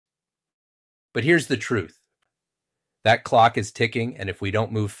But here's the truth. That clock is ticking, and if we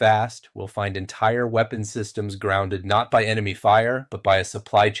don't move fast, we'll find entire weapon systems grounded not by enemy fire, but by a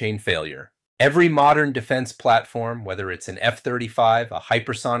supply chain failure. Every modern defense platform, whether it's an F-35, a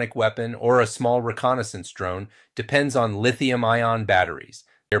hypersonic weapon, or a small reconnaissance drone, depends on lithium-ion batteries.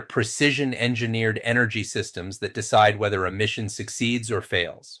 They're precision-engineered energy systems that decide whether a mission succeeds or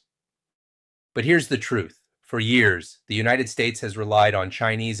fails. But here's the truth. For years, the United States has relied on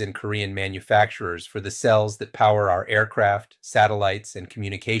Chinese and Korean manufacturers for the cells that power our aircraft, satellites, and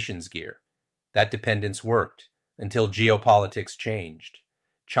communications gear. That dependence worked until geopolitics changed.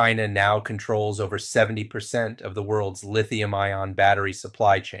 China now controls over 70% of the world's lithium-ion battery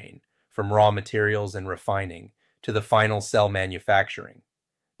supply chain, from raw materials and refining to the final cell manufacturing.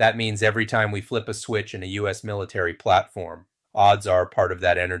 That means every time we flip a switch in a U.S. military platform, odds are part of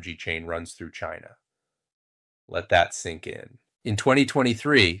that energy chain runs through China. Let that sink in. In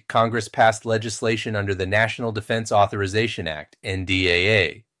 2023, Congress passed legislation under the National Defense Authorization Act,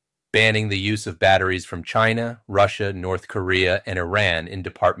 NDAA, banning the use of batteries from China, Russia, North Korea, and Iran in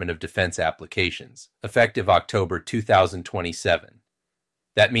Department of Defense applications, effective October 2027.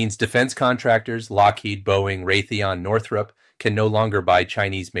 That means defense contractors, Lockheed, Boeing, Raytheon, Northrop, can no longer buy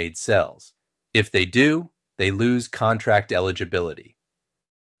Chinese-made cells. If they do, they lose contract eligibility.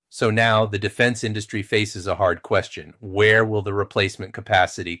 So now the defense industry faces a hard question. Where will the replacement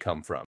capacity come from?